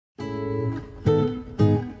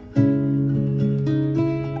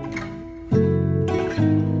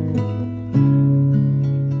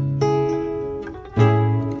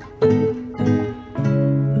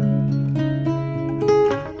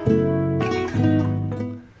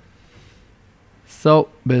So,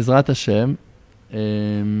 Be'ezrat Hashem,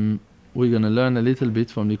 we're going to learn a little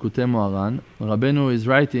bit from Likutei Moharan. Rabbeinu is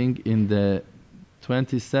writing in the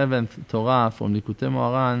 27th Torah from Likutei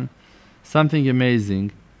Moharan something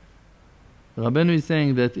amazing. Rabbeinu is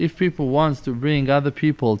saying that if people want to bring other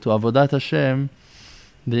people to Avodat Hashem,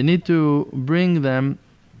 they need to bring them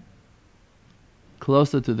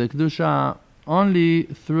closer to the Kedusha only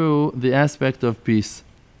through the aspect of peace.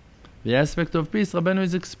 The aspect of peace, Rabbeinu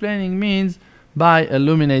is explaining, means by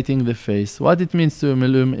illuminating the face. What it means to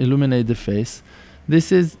illuminate the face? This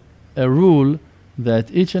is a rule that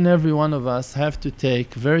each and every one of us have to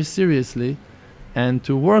take very seriously and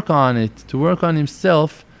to work on it, to work on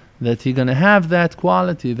himself, that he's going to have that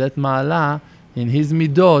quality, that ma'ala in his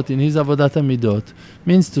midot, in his avodat midot.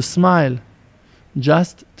 Means to smile,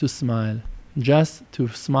 just to smile, just to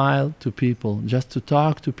smile to people, just to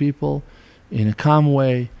talk to people in a calm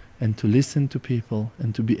way, and to listen to people,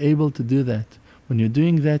 and to be able to do that. When you're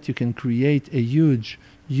doing that, you can create a huge,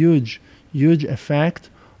 huge, huge effect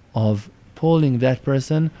of pulling that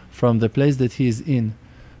person from the place that he is in.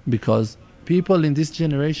 Because people in this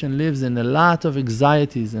generation lives in a lot of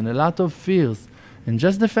anxieties and a lot of fears. And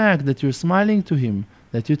just the fact that you're smiling to him,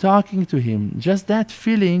 that you're talking to him, just that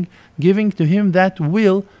feeling, giving to him that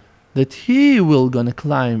will, that he will gonna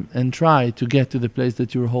climb and try to get to the place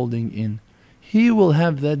that you're holding in. He will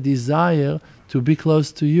have that desire to be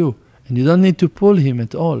close to you. And you don't need to pull him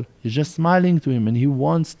at all. You're just smiling to him, and he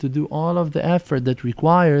wants to do all of the effort that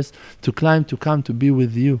requires to climb, to come, to be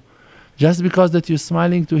with you. Just because that you're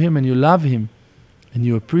smiling to him and you love him, and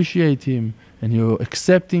you appreciate him, and you're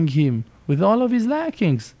accepting him with all of his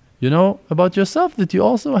lackings. You know about yourself that you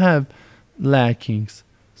also have lackings.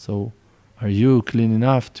 So are you clean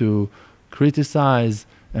enough to criticize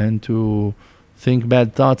and to think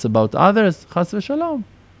bad thoughts about others? Chas v'shalom.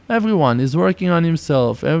 Everyone is working on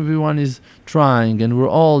himself. Everyone is trying, and we're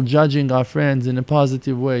all judging our friends in a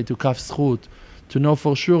positive way, to kaf zchut, to know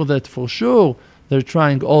for sure that for sure they're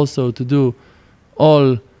trying also to do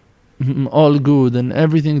all good and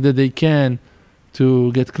everything that they can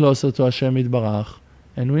to get closer to Hashem Yitbarach.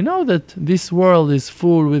 And we know that this world is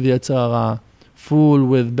full with Yetzer Hara, full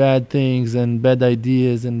with bad things and bad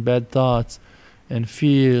ideas and bad thoughts and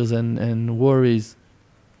fears and worries.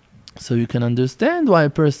 So you can understand why a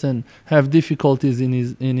person have difficulties in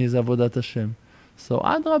his Avodat Hashem. So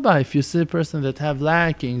Adrabah, if you see a person that have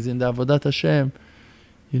lackings in the Avodat Hashem,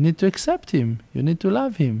 you need to accept him. You need to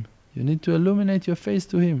love him. You need to illuminate your face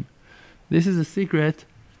to him. This is a secret.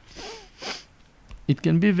 It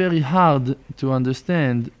can be very hard to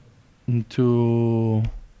understand to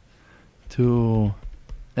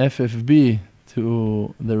FFB,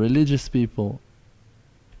 to the religious people.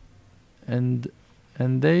 And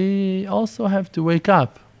they also have to wake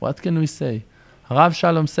up. What can we say? Rav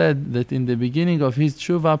Shalom said that in the beginning of his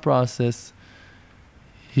tshuva process,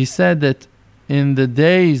 he said that in the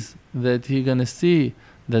days that he's going to see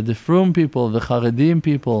that the frum people, the Charedim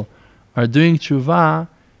people, are doing tshuva,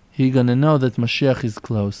 he's going to know that Mashiach is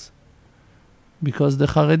close. Because the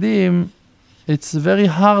Charedim, it's very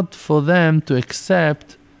hard for them to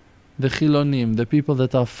accept the Chilonim, the people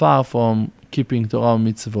that are far from keeping Torah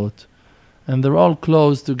mitzvot. And they're all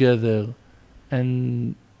close together,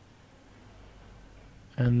 and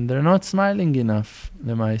they're not smiling enough,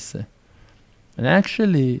 lemaise. And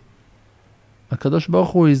actually, HaKadosh Baruch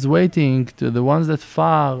Hu is waiting to the ones that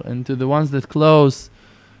far and to the ones that close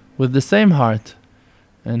with the same heart.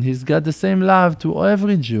 And He's got the same love to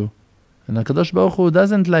every Jew. And HaKadosh Baruch Hu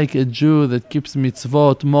doesn't like a Jew that keeps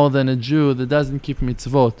mitzvot more than a Jew that doesn't keep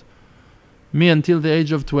mitzvot. Me, until the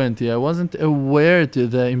age of 20, I wasn't aware to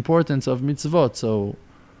the importance of mitzvot. So,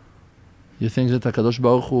 you think that HaKadosh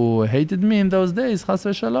Baruch Hu hated me in those days? Chas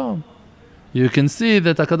v'shalom. You can see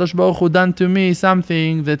that HaKadosh Baruch Hu done to me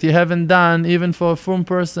something that He haven't done even for a frum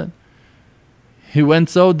person. He went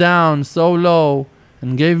so down, so low,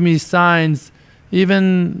 and gave me signs,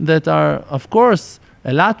 even that are, of course,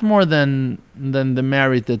 a lot more than the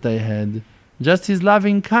merit that I had. Just His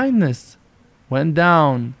loving kindness went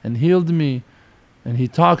down and healed me, and He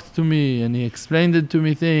talked to me, and He explained it to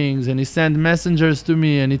me things, and He sent messengers to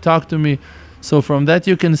me, and He talked to me. So from that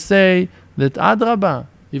you can say that Adrabah,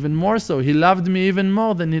 even more so, He loved me even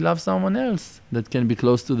more than He loved someone else that can be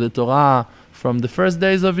close to the Torah from the first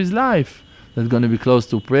days of his life, that's going to be close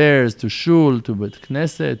to prayers, to shul, to Bet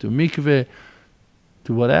Knesset, to mikveh,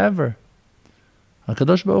 to whatever.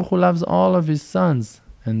 HaKadosh Baruch Hu loves all of His sons,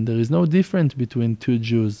 and there is no difference between two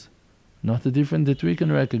Jews. Not a difference that we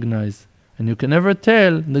can recognize. And you can never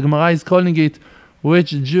tell, the Gemara is calling it,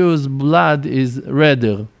 which Jew's blood is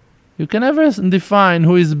redder. You can never define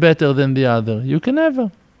who is better than the other. You can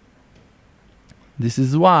never. This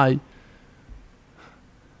is why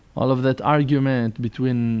all of that argument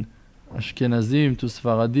between Ashkenazim to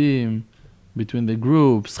Sfaradim, between the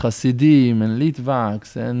groups, Hasidim and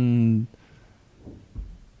Litvaks, and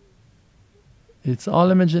it's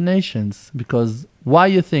all imaginations. Because why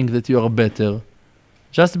you think that you are better?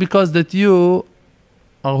 Just because that you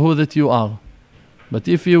are who that you are. But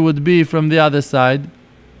if you would be from the other side,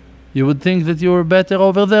 you would think that you were better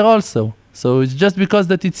over there also. So it's just because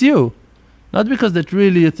that it's you. Not because that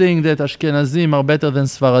really you think that Ashkenazim are better than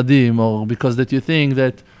Sfaradim, or because that you think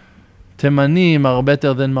that Temanim are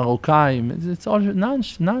better than Moroccaim. It's all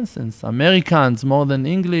nonsense. Americans more than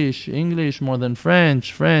English, English more than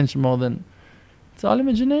French, French more than... It's all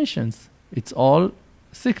imaginations. It's all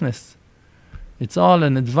sickness. It's all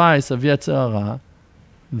an advice of Yetzer Hara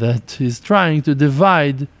that is trying to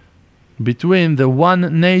divide between the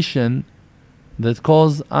one nation that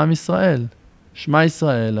calls Am Yisrael. Shema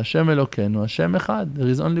Yisrael, Hashem Elokeinu, Hashem Echad. There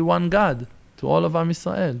is only one God to all of Am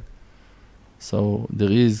Yisrael. So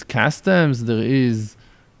there is customs, there is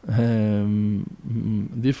different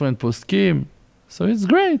poskim. So it's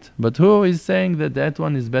great. But who is saying that that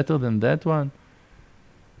one is better than that one?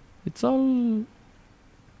 It's all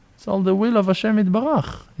the will of Hashem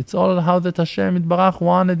Yitbarach. It's all how that Hashem Yitbarach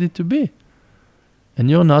wanted it to be.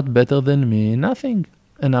 And you're not better than me in nothing.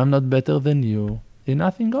 And I'm not better than you in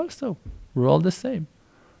nothing also. We're all the same.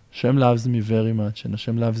 Hashem loves me very much, and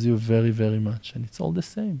Hashem loves you very, very much. And it's all the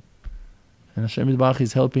same. And Hashem Yitbarach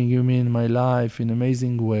is helping me in my life in an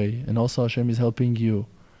amazing way. And also Hashem is helping you.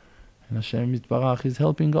 And Hashem Yitbarach is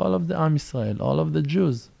helping all of the Am Yisrael, all of the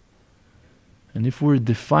Jews. And if we're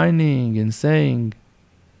defining and saying,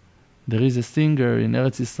 there is a singer in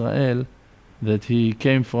Eretz Yisrael that he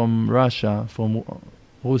came from Russia, from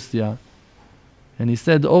Russia, and he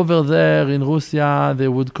said over there in Russia they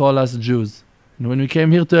would call us Jews. And when we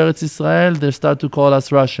came here to Eretz Yisrael, they start to call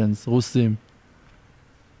us Russians, Rusim.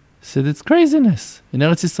 He said, it's craziness. In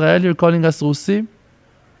Eretz Yisrael you're calling us Rusim?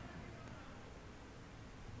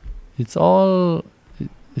 It's all,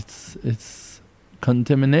 it's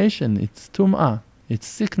contamination, it's tum'ah, it's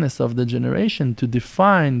sickness of the generation to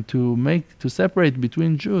define, to separate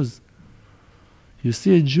between Jews. You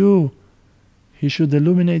see a Jew, he should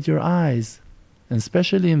illuminate your eyes, and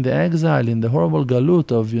especially in the exile, in the horrible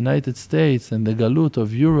galut of United States and the galut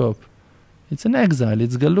of Europe. It's an exile,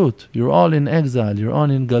 it's galut. You're all in exile, you're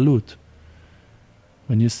all in galut.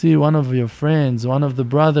 When you see one of your friends, one of the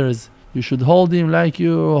brothers, you should hold him like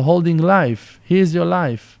you're holding life. He is your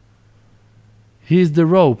life. He is the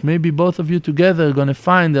rope. Maybe both of you together are going to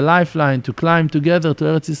find a lifeline to climb together to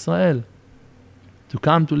Eretz Yisrael, to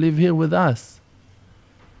come to live here with us.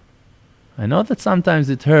 I know that sometimes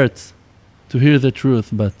it hurts to hear the truth,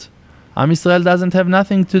 but Am Yisrael doesn't have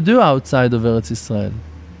nothing to do outside of Eretz Yisrael.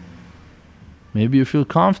 Maybe you feel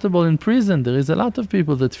comfortable in prison. There is a lot of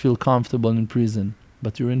people that feel comfortable in prison,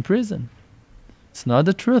 but you're in prison. It's not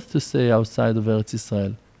the truth to say outside of Eretz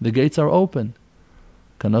Yisrael. The gates are open.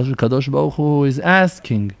 Kadosh Baruch Hu is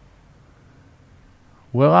asking,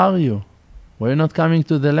 where are you? Why are you not coming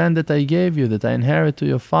to the land that I gave you, that I inherit to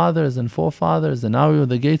your fathers and forefathers, and now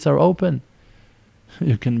the gates are open?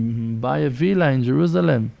 You can buy a villa in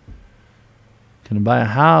Jerusalem. You can buy a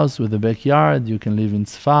house with a backyard. You can live in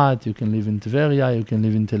Tzfat, you can live in Tveria, you can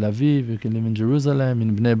live in Tel Aviv, you can live in Jerusalem,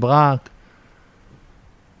 in Bnei Brak.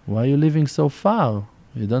 Why are you living so far?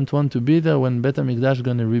 You don't want to be there when Beit HaMikdash is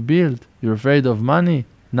going to rebuild. You're afraid of money.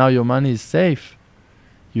 Now your money is safe.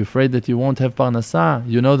 You're afraid that you won't have parnasah.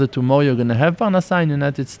 You know that tomorrow you're going to have parnasah in the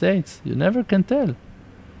United States. You never can tell. You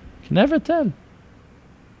can never tell.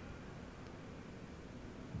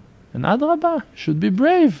 And Adrabah should be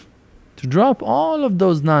brave to drop all of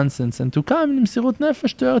those nonsense and to come in Msirut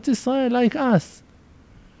Nefesh to Eretz Yisrael like us.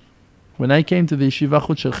 When I came to the Yeshiva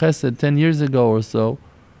Chut Shel Chesed 10 years ago or so,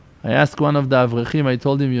 I asked one of the Avrechim, I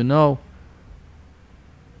told him, you know,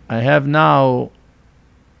 I have now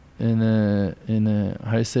in a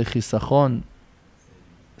Chisachon,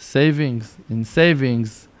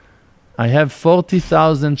 savings, I have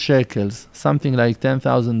 40,000 shekels, something like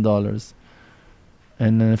 $10,000.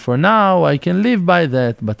 And for now, I can live by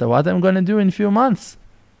that, but what I'm going to do in a few months?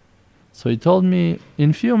 So he told me,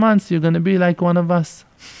 in few months, you're going to be like one of us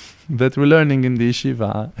that we're learning in the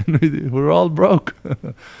yeshiva. And we're all broke.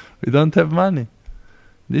 We don't have money.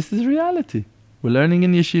 This is reality. We're learning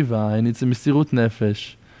in yeshiva, and it's a Mesirut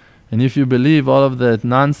Nefesh. And if you believe all of that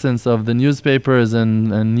nonsense of the newspapers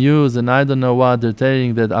and news and I don't know what, they're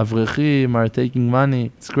saying that Avrechim are taking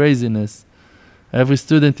money, it's craziness. Every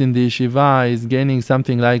student in the yeshiva is gaining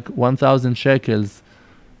something like 1,000 shekels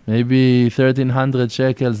Maybe 1,300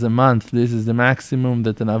 shekels a month. This is the maximum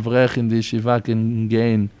that an avrech in the yeshiva can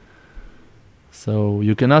gain. So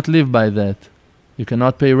you cannot live by that. You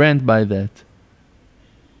cannot pay rent by that.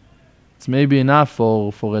 It's maybe enough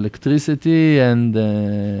for electricity and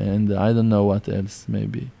I don't know what else,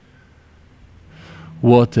 maybe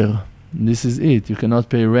water. This is it. You cannot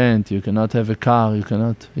pay rent. You cannot have a car. You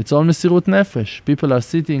cannot. It's all mesirut nefesh. People are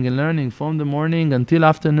sitting and learning from the morning until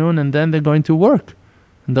afternoon, and then they're going to work.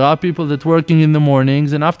 And there are people that working in the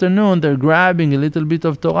mornings and afternoon they're grabbing a little bit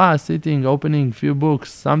of Torah, sitting, opening a few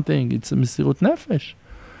books, something. It's a mesirut nefesh.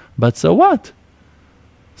 But so what?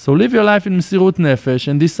 So live your life in mesirut nefesh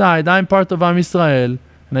and decide, I'm part of Am Yisrael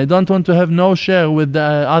and I don't want to have no share with the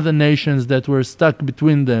other nations that were stuck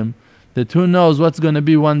between them. That who knows what's going to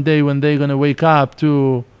be one day when they're going to wake up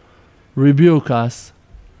to rebuke us.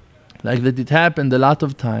 Like that it happened a lot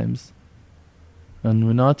of times. And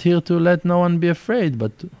we're not here to let no one be afraid,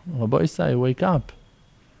 but Rabbi say, wake up.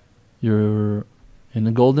 You're in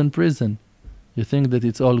a golden prison. You think that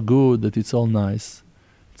it's all good, that it's all nice.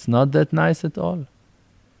 It's not that nice at all.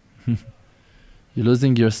 You're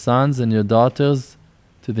losing your sons and your daughters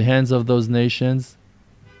to the hands of those nations.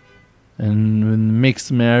 And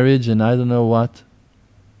mixed marriage and I don't know what,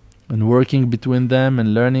 and working between them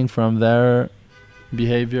and learning from their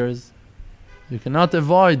behaviors. You cannot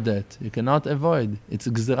avoid that. You cannot avoid. It's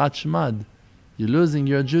gzerat shmad. You're losing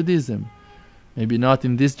your Judaism. Maybe not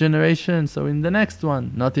in this generation, so in the next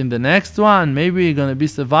one. Not in the next one. Maybe you're going to be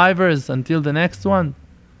survivors until the next one.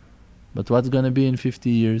 But what's going to be in 50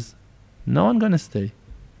 years? No one going to stay.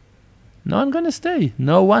 No one going to stay.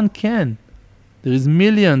 No one can. There is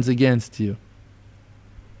millions against you.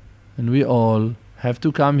 And we all have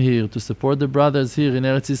to come here to support the brothers here in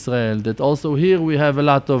Eretz Yisrael, that also here we have a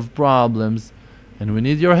lot of problems and we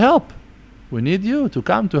need your help. We need you to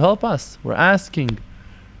come to help us. We're asking,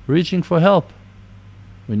 reaching for help.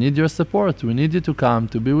 We need your support. We need you to come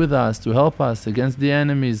to be with us, to help us against the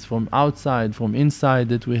enemies from outside, from inside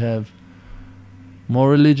that we have. More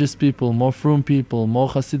religious people, more frum people, more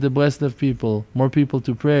Hasidei Breslev people, more people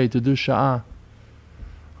to pray, to do Sha'ah.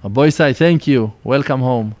 Rabbi Isai, thank you. Welcome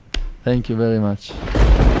home. Thank you very much.